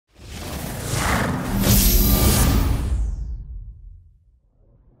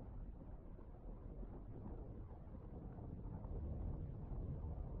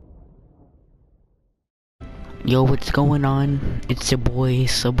Yo, what's going on? It's your boy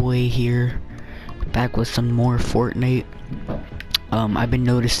Subway here, back with some more Fortnite. I've been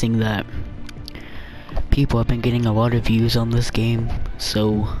noticing that people have been getting a lot of views on this game,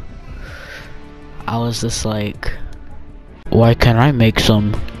 so I was just like, why can't I make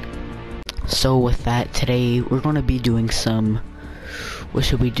some? So with that, today we're gonna be doing some, what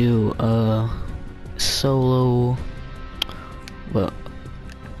should we do? Solo, well,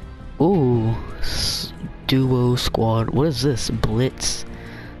 ooh, duo squad. What is this? Blitz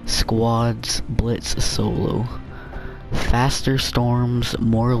squads, blitz solo, faster storms,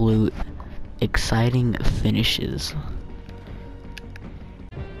 more loot, exciting finishes.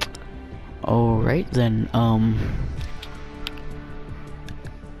 Alright then,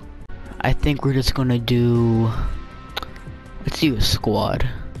 I think we're just gonna do, let's do a squad.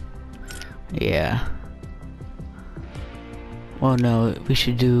 Yeah. Well, no, we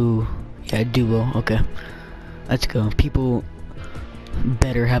should do, yeah, duo. Okay, let's go. People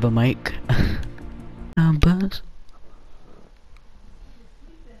better have a mic. Buzz.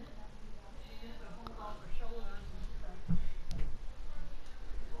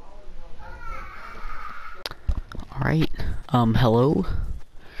 Alright, hello?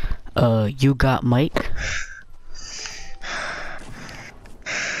 You got mic?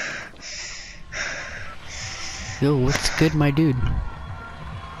 Yo, what's good, my dude?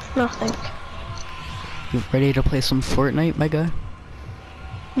 Nothing. You ready to play some Fortnite, my guy?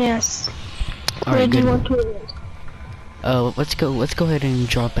 Yes. Alright, good. Let's go ahead and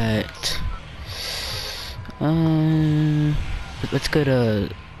drop at, let's go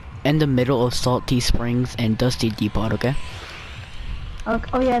to, in the middle of Salty Springs and Dusty Depot, okay? Okay.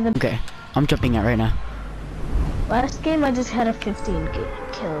 Oh yeah, Okay, I'm jumping out right now. Last game I just had a 15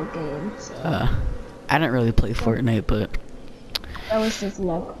 kill game, so. I didn't really play Fortnite, but that was just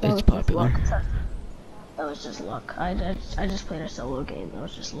luck. it's popular. That was just luck. I just played a solo game. That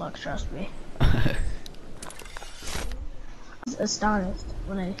was just luck. Trust me. I was astonished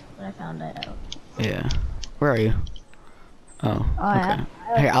when I found that out. Yeah. Where are you? Oh. Oh, okay.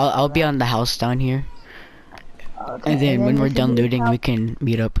 Here, I'll be on the house down here. Okay. And then when we're done looting, we can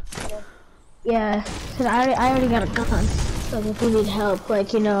meet up. Yeah, cause I already got a gun. So if we need help,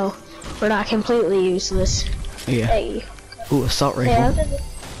 like, you know, we're not completely useless. Yeah. Hey. Ooh, assault rifle. Hey,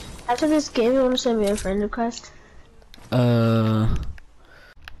 after this game, you want to send me a friend request? Okay.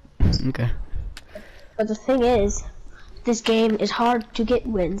 But the thing is, this game is hard to get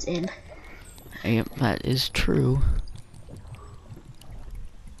wins in. Yep, that is true.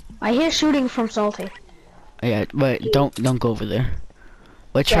 I hear shooting from Salty. Yeah, but don't go over there.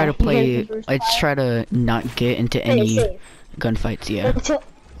 Let's try to play. Let's try to not get into any gunfights. Yeah.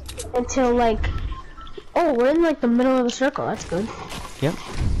 Until like, oh, we're in like the middle of the circle. That's good. Yep.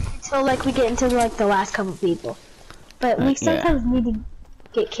 Until like we get into like the last couple people, but we sometimes need to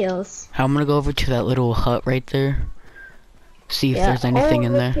get kills. I'm gonna go over to that little hut right there. See if there's anything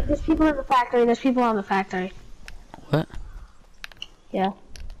in there. There's people in the factory. There's people on the factory. What? Yeah.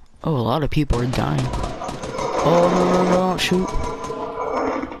 Oh, a lot of people are dying. Oh no, shoot.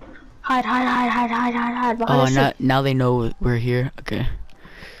 Hide. Oh, now they know we're here. Okay.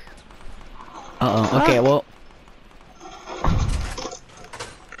 Okay, well.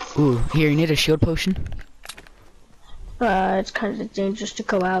 Ooh, here, you need a shield potion? It's kind of dangerous to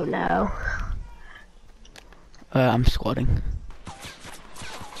go out now. I'm squatting.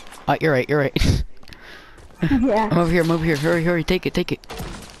 You're right. Yeah. I'm over here. Hurry, take it. Okay,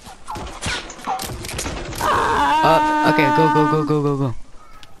 go.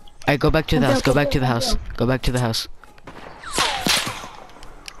 Alright, go back to the house, go back to the house.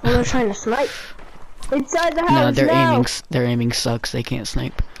 Well, they're trying to snipe. Inside the house. No, their aiming sucks, they can't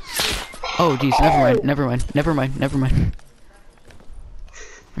snipe. Oh jeez, never mind.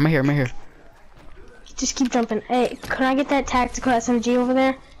 I'm here. Just keep jumping. Hey, can I get that tactical SMG over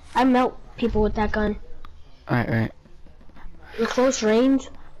there? I melt people with that gun. Alright. In close range,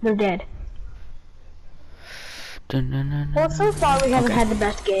 they're dead. Well, so far we haven't had the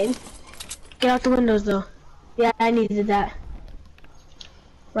best game. Get out the windows though. Yeah, I needed that.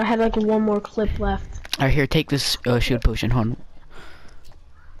 I had like one more clip left. Alright, here, take this shield potion. Hold on.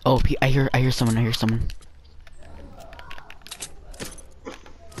 Oh, I hear someone.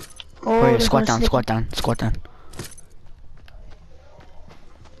 Oh, wait, squat down.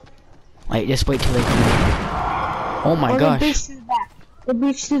 Wait, just wait till they come in. Oh my gosh. They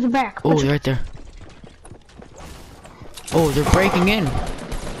breached through the back. Oh, they're right there. Oh, they're breaking in.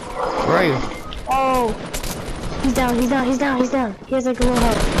 Where are you? Oh, he's down. He has like a little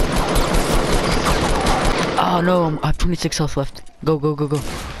health. Oh no, I have 26 health left. Go.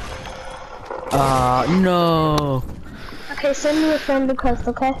 No. Okay, send me a friend request,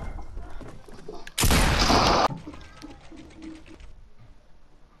 okay?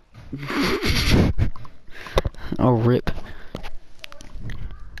 Oh, rip.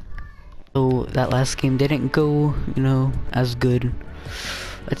 So that last game didn't go, you know, as good.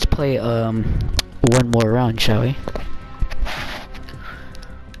 Let's play one more round, shall we?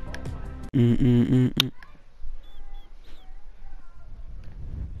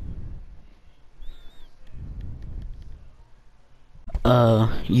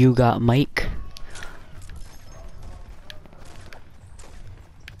 You got Mike?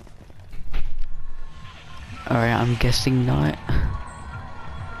 Alright, I'm guessing not.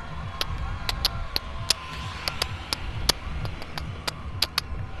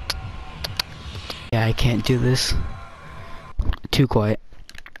 Yeah, I can't do this. Too quiet.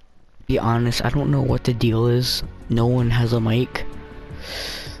 Be honest, I don't know what the deal is. No one has a mic.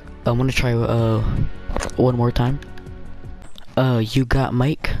 I'm gonna try one more time. You got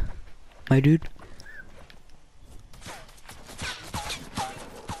Mike, my dude?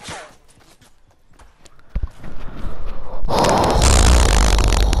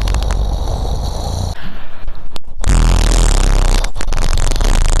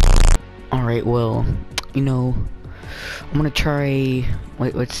 Alright, well, you know, I'm gonna try,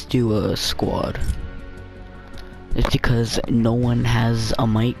 wait, let's do a squad. It's because no one has a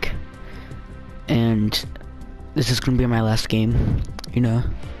mic, and this is gonna be my last game, you know.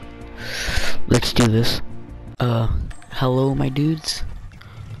 Let's do this. Hello, my dudes?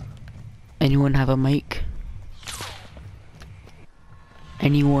 Anyone have a mic?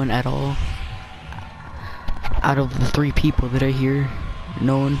 Anyone at all? Out of the 3 people that are here,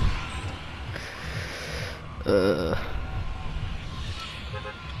 no one?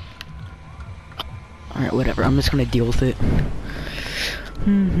 Alright, whatever, I'm just gonna deal with it.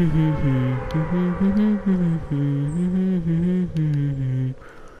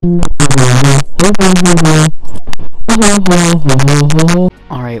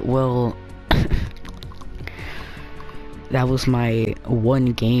 Alright, well, that was my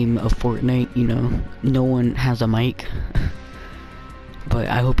one game of Fortnite, you know. No one has a mic. But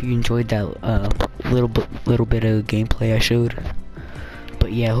I hope you enjoyed that little bit of gameplay I showed.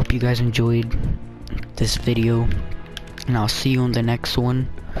 But yeah, I hope you guys enjoyed this video, and I'll see you on the next one.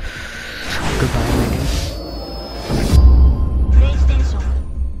 Goodbye, my dude.